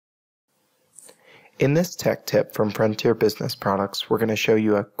In this tech tip from Frontier Business Products, we're going to show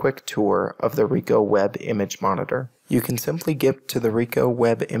you a quick tour of the Ricoh WebImageMonitor. You can simply get to the Ricoh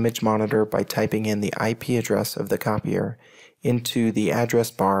WebImageMonitor by typing in the IP address of the copier into the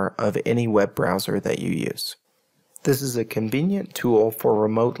address bar of any web browser that you use. This is a convenient tool for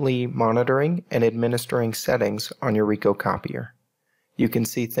remotely monitoring and administering settings on your Ricoh copier. You can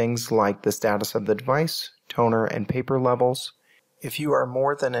see things like the status of the device, toner and paper levels. If you are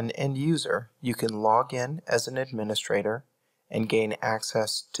more than an end user, you can log in as an administrator and gain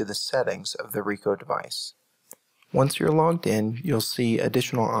access to the settings of the Ricoh device. Once you're logged in, you'll see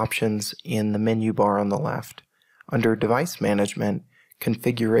additional options in the menu bar on the left. Under Device Management,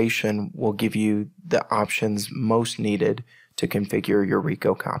 Configuration will give you the options most needed to configure your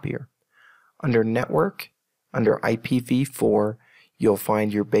Ricoh copier. Under Network, under IPv4, you'll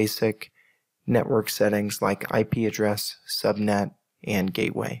find your basic network settings like IP address, subnet, and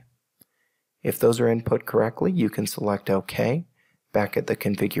gateway. If those are input correctly, you can select OK. Back at the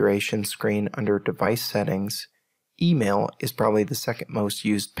configuration screen under Device Settings, email is probably the second most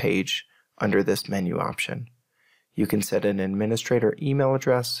used page under this menu option. You can set an administrator email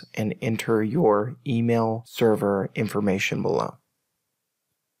address and enter your email server information below.